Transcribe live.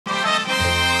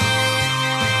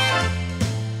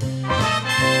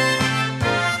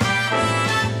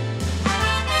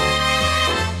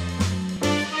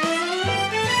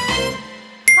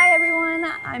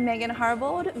Megan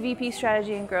Harbold, VP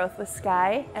Strategy and Growth with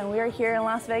Sky, and we are here in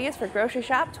Las Vegas for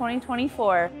Groceryshop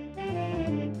 2024.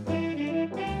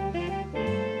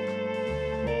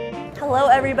 Hello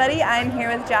everybody, I'm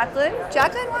here with Jacqueline.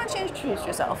 Jacqueline, why don't you introduce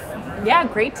yourself? Yeah,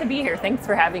 great to be here. Thanks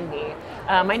for having me.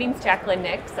 My name's Jacqueline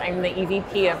Nix. I'm the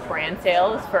EVP of Brand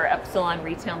Sales for Epsilon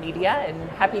Retail Media, and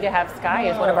happy to have Sky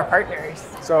as one of our partners.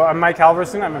 So I'm Mike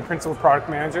Halverson. I'm a Principal Product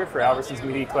Manager for Halverson's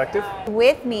Media Collective.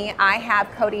 With me, I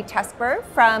have Cody Tesper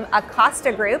from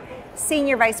Acosta Group,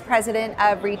 Senior Vice President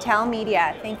of Retail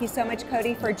Media. Thank you so much,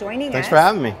 Cody, for joining us. Thanks for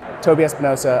having me. Toby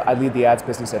Espinosa, I lead the ads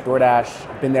business at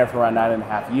DoorDash. Been there for around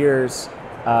 9.5 years.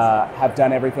 Have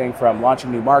done everything from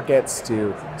launching new markets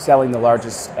to selling the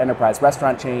largest enterprise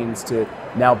restaurant chains to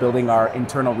now building our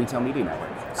internal retail media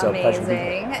network. So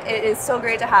amazing. It is so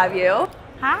great to have you.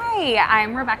 Hi,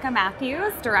 I'm Rebecca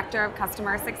Matthews, Director of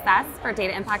Customer Success for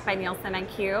Data Impact by Nielsen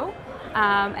IQ,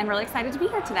 and really excited to be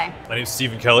here today. My name is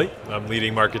Stephen Kelly. I'm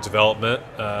leading market development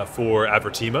for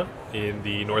Advertima in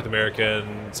the North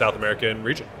American, South American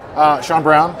region. Sean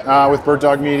Brown with Bird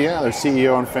Dog Media, their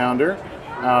CEO and founder.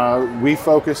 We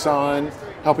focus on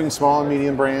helping small and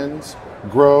medium brands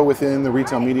grow within the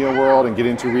retail media world and get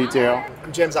into retail.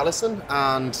 I'm James Allison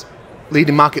and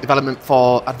leading market development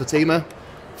for Advertima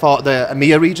for the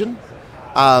EMEA region.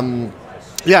 And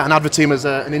Advertima is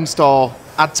an in-store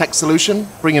ad tech solution,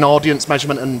 bringing audience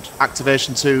measurement and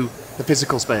activation to the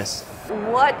physical space.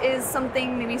 What is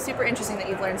something maybe super interesting that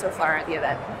you've learned so far at the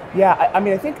event? Yeah,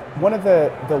 I think one of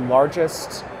the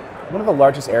largest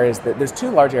areas, there's two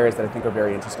large areas that I think are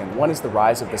very interesting. One is the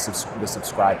rise of the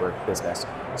subscriber business.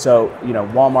 So,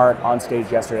 Walmart on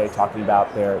stage yesterday talking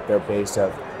about their base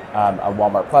of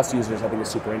Walmart Plus users, I think is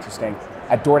super interesting.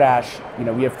 At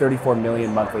DoorDash, we have 34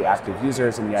 million monthly active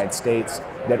users in the United States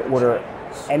that order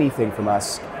anything from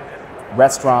us,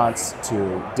 restaurants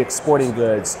to Dick's Sporting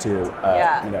Goods to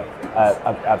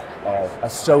a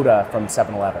soda from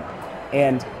 7-Eleven.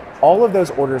 And all of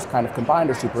those orders kind of combined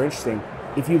are super interesting.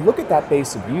 If you look at that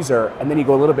base of user and then you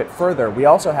go a little bit further, we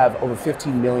also have over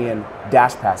 15 million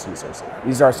Dash Pass users.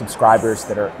 These are subscribers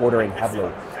that are ordering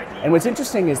heavily. And what's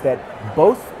interesting is that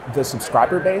both the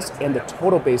subscriber base and the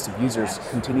total base of users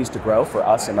continues to grow for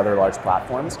us and other large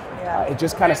platforms. It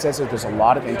just kind of says that there's a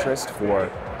lot of interest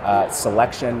for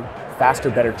selection, faster,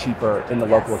 better, cheaper in the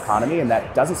local economy, and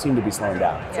that doesn't seem to be slowing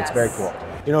down. So it's very cool.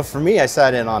 For me, I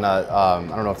sat in on I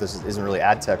don't know if this isn't really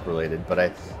ad tech related, but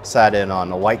I sat in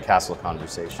on a White Castle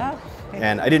conversation. Oh, okay.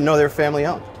 And I didn't know they were family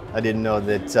owned. I didn't know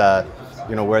that,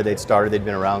 where they'd started, they'd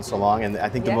been around so long. And I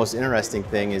think the most interesting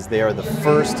thing is they are the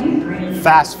first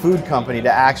fast food company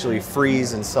to actually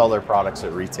freeze and sell their products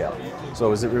at retail.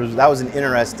 So that was an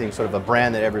interesting sort of a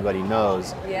brand that everybody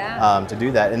knows to do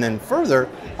that. And then further,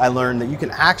 I learned that you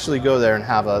can actually go there and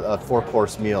have a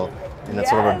 4-course meal in a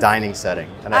sort of a dining setting.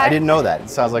 And I didn't know that. It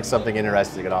sounds like something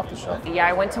interesting to get off the shelf. Yeah,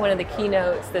 I went to one of the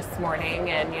keynotes this morning,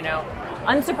 and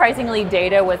unsurprisingly,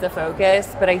 data was a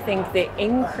focus, but I think the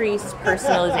increased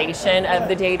personalization of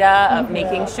the data, of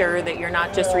making sure that you're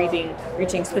not just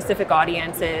reaching specific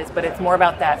audiences, but it's more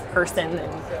about that person,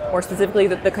 and more specifically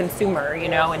the consumer,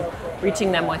 and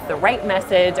reaching them with the right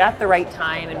message at the right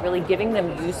time, and really giving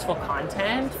them useful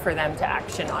content for them to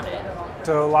action on it.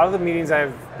 So a lot of the meetings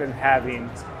I've been having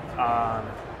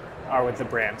are with the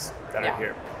brands that are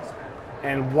here.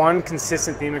 And one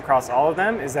consistent theme across all of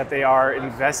them is that they are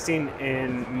investing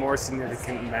in more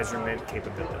significant measurement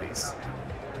capabilities.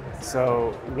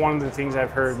 So one of the things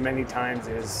I've heard many times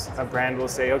is a brand will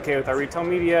say, okay, with our retail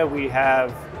media, we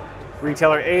have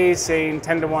retailer A saying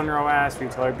 10 to 1 ROAS,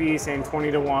 retailer B saying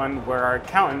 20 to 1, where our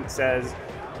accountant says,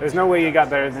 there's no way you got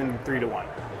better than 3 to 1,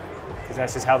 because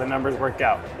that's just how the numbers work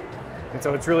out. And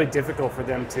so it's really difficult for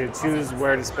them to choose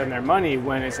where to spend their money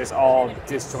when it's just all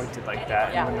disjointed like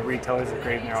that, and when the retailers are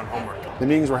creating their own homework. The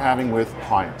meetings we're having with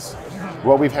clients,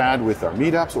 what we've had with our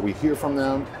meetups, what we hear from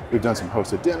them, we've done some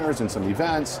hosted dinners and some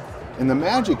events, and the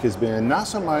magic has been not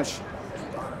so much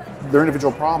their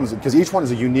individual problems, because each one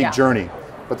is a unique journey,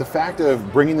 but the fact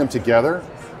of bringing them together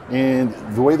and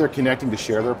the way they're connecting to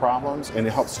share their problems, and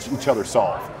it helps each other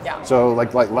solve. So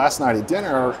like last night at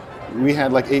dinner, we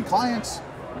had like 8 clients,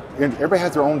 and everybody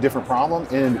has their own different problem,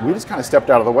 and we just kind of stepped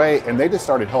out of the way, and they just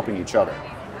started helping each other.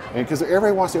 And because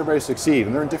everybody wants everybody to succeed,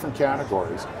 and they're in different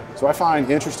categories. So I find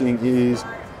interesting is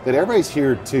that everybody's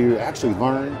here to actually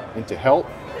learn and to help,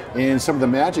 and some of the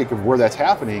magic of where that's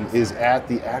happening is at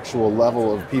the actual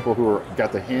level of people who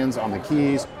got the hands on the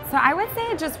keys. So I would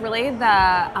say just really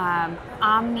the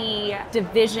omni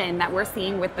division that we're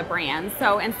seeing with the brands.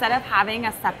 So instead of having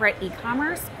a separate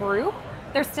e-commerce group,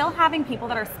 they're still having people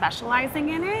that are specializing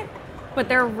in it. but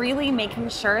they're really making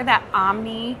sure that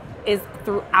omni is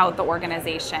throughout the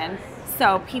organization.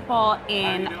 So people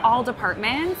in all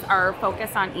departments are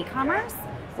focused on e-commerce,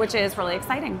 which is really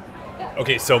exciting.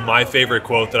 Okay, so my favorite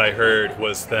quote that I heard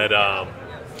was that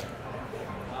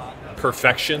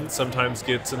perfection sometimes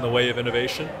gets in the way of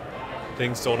innovation.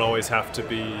 Things don't always have to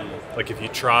be, like if you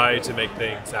try to make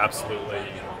things absolutely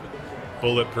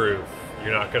bulletproof,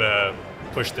 you're not gonna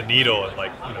push the needle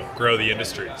and grow the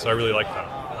industry. So I really like that.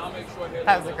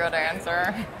 That was a good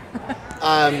answer.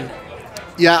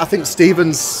 Yeah, I think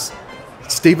Stephen's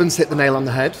hit the nail on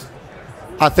the head.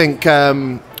 I think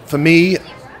for me,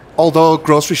 although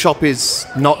Groceryshop is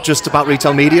not just about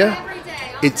retail media,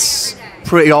 it's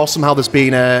pretty awesome how there's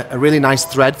been a really nice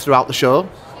thread throughout the show,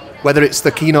 whether it's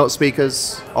the keynote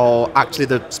speakers or actually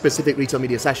the specific retail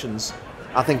media sessions.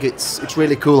 I think it's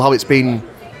really cool how it's been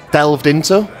delved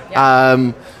into.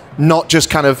 Yeah. Not just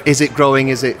kind of, is it growing,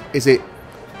 is it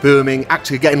booming,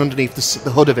 actually getting underneath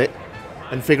the hood of it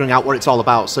and figuring out what it's all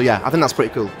about. So yeah, I think that's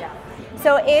pretty cool. Yeah.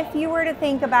 So if you were to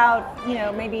think about,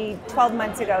 maybe 12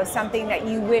 months ago, something that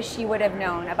you wish you would have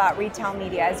known about retail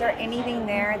media, is there anything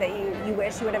there that you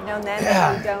wish you would have known then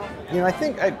that you don't? I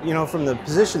think, from the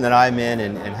position that I'm in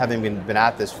and having been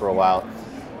at this for a while,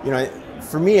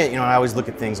 for me, I always look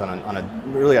at things on a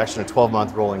really actually a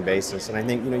 12-month rolling basis, and I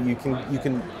think you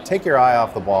can take your eye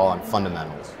off the ball on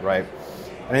fundamentals, right?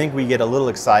 And I think we get a little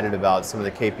excited about some of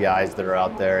the KPIs that are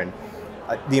out there, and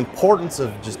the importance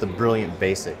of just the brilliant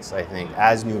basics, I think,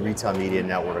 as new retail media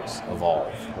networks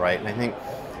evolve, right? And I think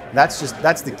that's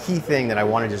the key thing that I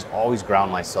want to just always ground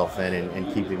myself in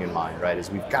and keeping in mind, right? Is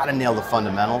we've got to nail the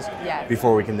fundamentals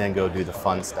before we can then go do the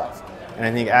fun stuff. And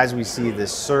I think as we see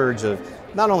this surge of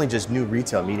not only just new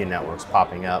retail media networks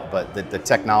popping up, but the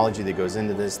technology that goes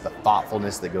into this, the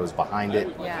thoughtfulness that goes behind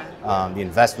it, the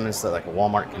investments that like a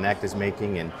Walmart Connect is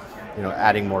making, and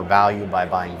adding more value by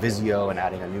buying Vizio and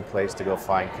adding a new place to go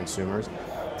find consumers.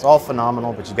 It's all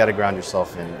phenomenal, but you got to ground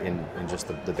yourself in just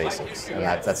the basics, and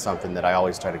that's something that I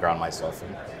always try to ground myself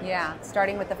in. Yeah,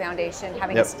 starting with the foundation,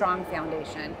 having a strong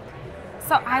foundation.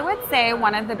 So I would say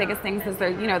one of the biggest things is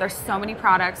there's so many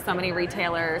products, so many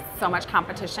retailers, so much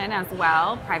competition as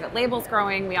well. Private labels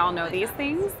growing, we all know these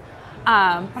things.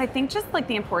 But I think just like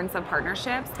the importance of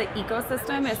partnerships, the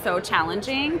ecosystem is so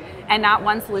challenging, and not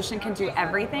one solution can do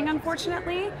everything,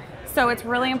 unfortunately. So it's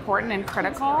really important and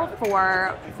critical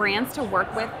for brands to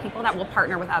work with people that will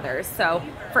partner with others. So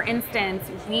for instance,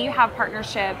 we have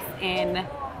partnerships in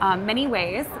many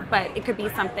ways, but it could be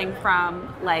something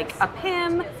from like a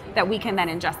PIM that we can then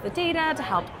ingest the data to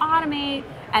help automate,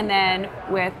 and then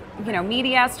with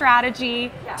media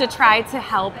strategy to try to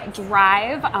help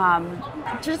drive,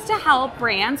 just to help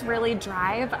brands really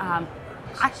drive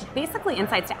basically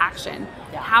insights to action.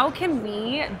 How can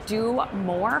we do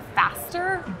more,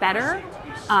 faster, better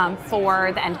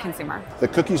for the end consumer? The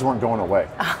cookies weren't going away.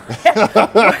 Well,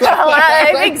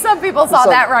 I think some people saw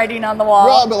that writing on the wall.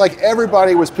 Well, but like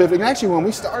everybody was pivoting. Actually, when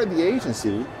we started the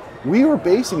agency, we were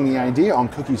basing the idea on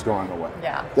cookies going away.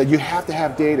 Yeah. That you have to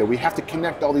have data. We have to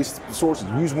connect all these sources.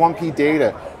 Use 1P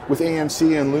data with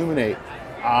AMC and Illuminate.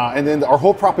 And then our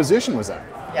whole proposition was that.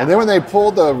 Yeah. And then when they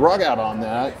pulled the rug out on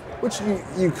that, which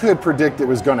you could predict it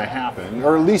was going to happen,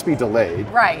 or at least be delayed.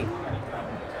 Right.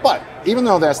 But even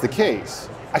though that's the case,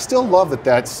 I still love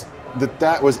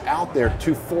that was out there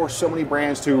to force so many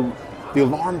brands to, the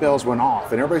alarm bells went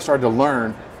off and everybody started to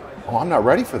learn, oh, I'm not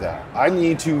ready for that. I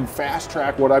need to fast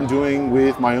track what I'm doing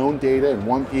with my own data and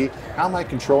 1P. How am I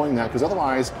controlling that? Because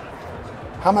otherwise,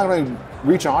 how am I going to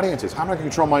reach audiences? How am I going to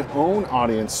control my own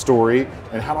audience story?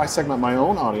 And how do I segment my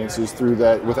own audiences through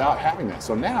that without having that?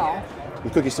 So now,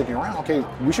 with cookies sticking around, okay,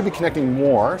 we should be connecting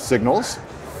more signals,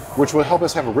 which will help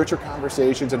us have richer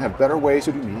conversations and have better ways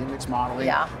to do media mix modeling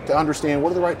to understand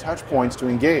what are the right touch points to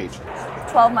engage.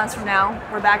 12 months from now,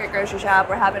 we're back at Groceryshop,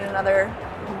 we're having another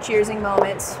cheersing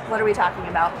moment. What are we talking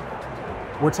about?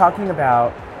 We're talking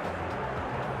about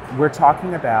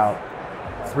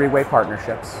three-way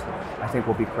partnerships. I think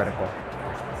will be critical.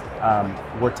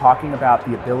 We're talking about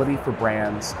the ability for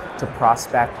brands to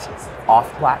prospect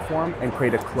off-platform and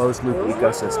create a closed-loop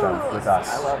ecosystem with us.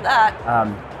 I love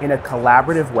that. In a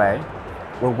collaborative way,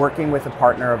 we're working with a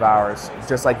partner of ours,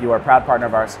 just like you are a proud partner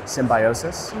of ours,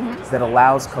 Symbiosis, that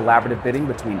allows collaborative bidding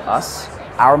between us,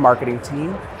 our marketing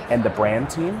team, and the brand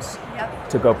teams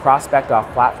to go prospect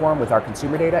off-platform with our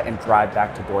consumer data and drive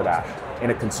back to DoorDash in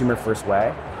a consumer-first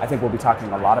way. I think we'll be talking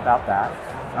a lot about that.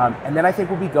 And then I think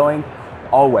we'll be going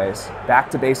always back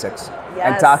to basics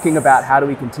and talking about how do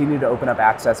we continue to open up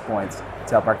access points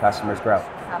to help our customers grow.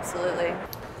 Absolutely.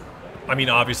 I mean,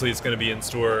 obviously it's going to be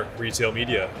in-store retail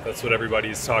media. That's what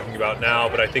everybody's talking about now,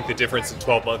 but I think the difference in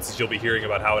 12 months is you'll be hearing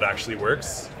about how it actually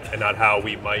works and not how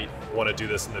we might want to do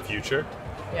this in the future.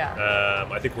 Yeah.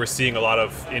 I think we're seeing a lot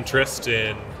of interest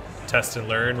in test and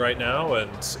learn right now, and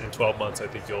in 12 months I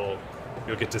think you'll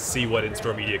get to see what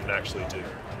in-store media can actually do.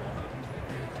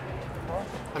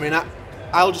 I mean,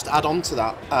 I'll just add on to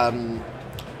that.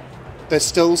 There's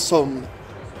still some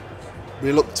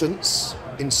reluctance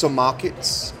in some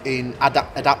markets in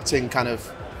adapting kind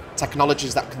of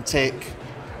technologies that can take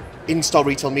in-store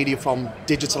retail media from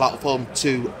digital out of home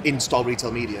to in-store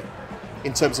retail media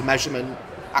in terms of measurement,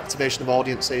 activation of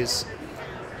audiences.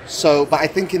 So, but I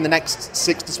think in the next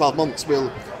 6 to 12 months,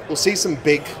 we'll see some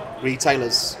big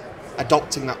retailers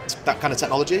adopting that kind of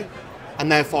technology,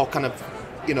 and therefore kind of,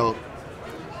 you know,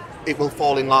 it will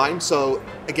fall in line. So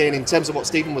again, in terms of what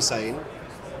Stephen was saying,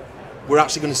 we're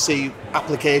actually going to see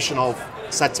application of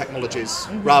said technologies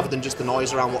rather than just the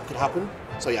noise around what could happen.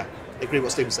 So yeah, I agree with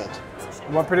what Stephen said.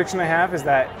 One prediction I have is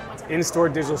that in-store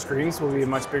digital screens will be a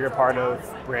much bigger part of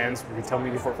brands' retail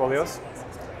media portfolios.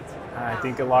 I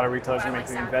think a lot of retailers are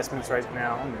making investments right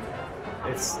now, and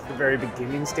it's the very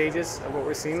beginning stages of what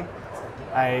we're seeing.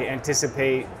 I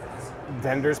anticipate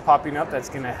vendors popping up that's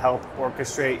going to help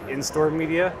orchestrate in-store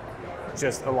media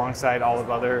just alongside all of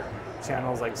other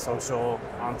channels like social,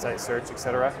 on-site search,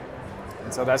 etc.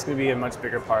 And so that's going to be a much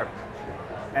bigger part.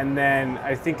 And then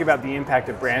I think about the impact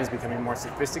of brands becoming more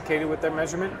sophisticated with their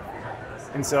measurement.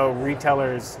 And so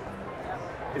retailers,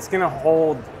 it's going to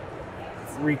hold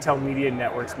retail media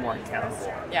networks more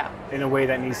accountable in a way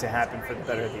that needs to happen for the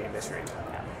better of the industry.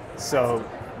 So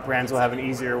brands will have an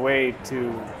easier way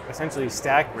to essentially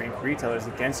stack rank retailers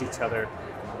against each other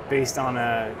based on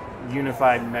a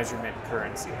unified measurement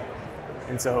currency.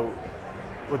 And so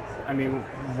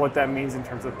what that means in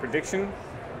terms of prediction,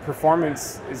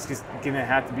 performance is just going to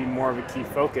have to be more of a key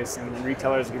focus, and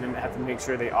retailers are going to have to make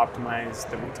sure they optimize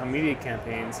the retail media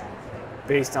campaigns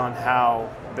based on how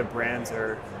the brands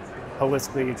are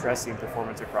holistically addressing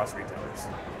performance across retailers.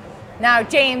 Now,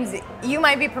 James, you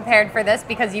might be prepared for this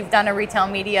because you've done a Retail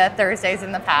Media Thursdays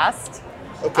in the past.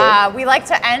 Okay. We like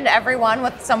to end everyone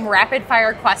with some rapid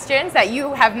fire questions that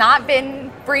you have not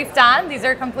been briefed on. These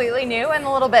are completely new and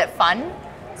a little bit fun.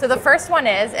 So the first one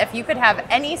is, if you could have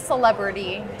any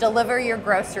celebrity deliver your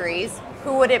groceries,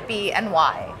 who would it be and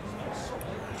why?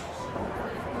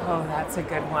 Oh, that's a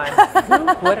good one. Who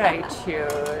would I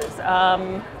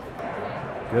choose?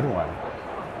 Good one.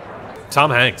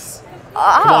 Tom Hanks.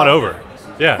 Oh. Come on over.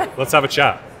 Yeah, let's have a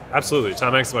chat. Absolutely.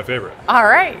 Tom Hanks is my favorite. All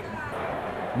right.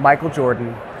 Michael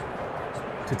Jordan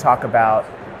to talk about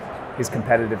his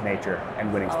competitive nature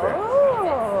and winning spirit.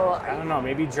 Oh. I don't know,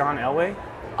 maybe John Elway?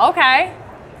 Okay.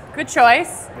 Good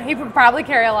choice. He would probably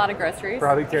carry a lot of groceries.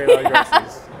 Probably carry a lot of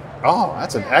groceries. Oh,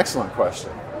 that's an excellent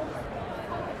question.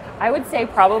 I would say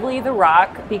probably The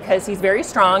Rock, because he's very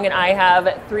strong, and I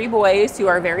have 3 boys who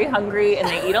are very hungry and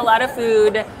they eat a lot of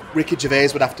food. Ricky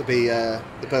Gervais would have to be the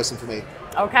person for me.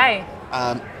 Okay.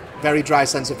 Very dry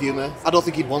sense of humour. I don't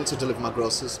think he'd want to deliver my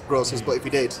groceries, but if he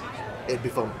did, it'd be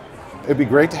fun. It'd be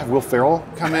great to have Will Ferrell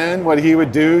come in, what he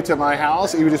would do to my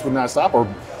house. He would not stop. Or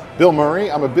Bill Murray.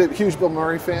 I'm a huge Bill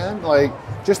Murray fan. Like,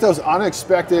 just those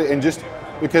unexpected, and just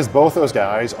because both those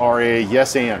guys are a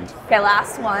yes and. Okay,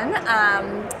 last one.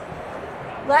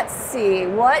 Let's see,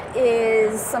 what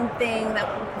is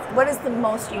the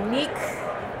most unique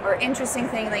or interesting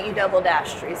thing that you double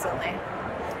dashed recently?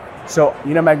 So,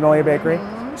 you know Magnolia Bakery?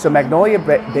 So Magnolia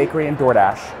Bakery and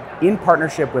DoorDash, in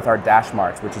partnership with our Dash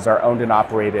Marts, which is our owned and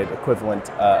operated equivalent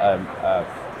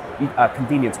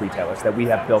convenience retailers that we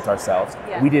have built ourselves,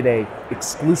 we did a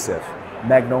exclusive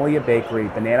Magnolia Bakery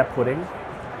banana pudding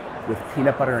with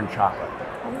peanut butter and chocolate.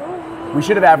 We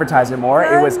should have advertised it more.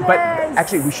 But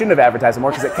actually we shouldn't have advertised it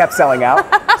more because it kept selling out.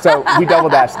 So we double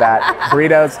dashed that,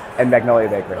 burritos and Magnolia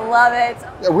Bakery. Love it.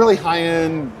 A really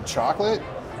high-end chocolate.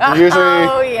 Usually,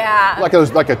 like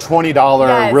a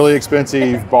 $20 really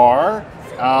expensive bar.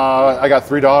 I got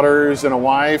 3 daughters and a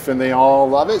wife, and they all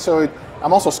love it. So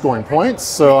I'm also scoring points.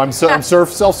 So I'm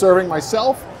self-serving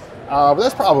myself. But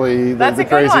that's probably the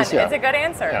craziest. It's a good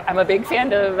answer. Yeah. I'm a big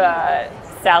fan of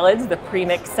salads, the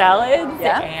pre-mixed salads,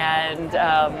 and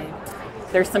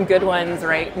there's some good ones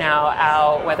right now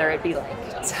out, whether it be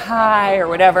like Thai or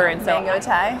whatever. And so Mango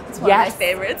Thai. It's one of my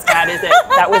favorites. That is it.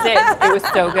 That was it. It was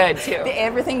so good too. The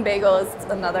Everything Bagel is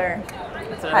another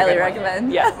highly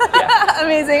recommend. Yeah.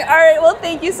 Amazing. All right. Well,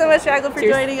 thank you so much, Jacqueline, for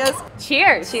joining us.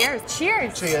 Cheers. Cheers.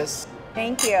 Cheers. Cheers.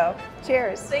 Thank you.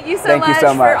 Cheers. Thank you so Thank much you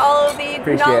so much for all of the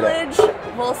Appreciate knowledge. it.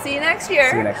 We'll see you next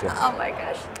year. See you next year. Oh my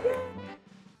gosh.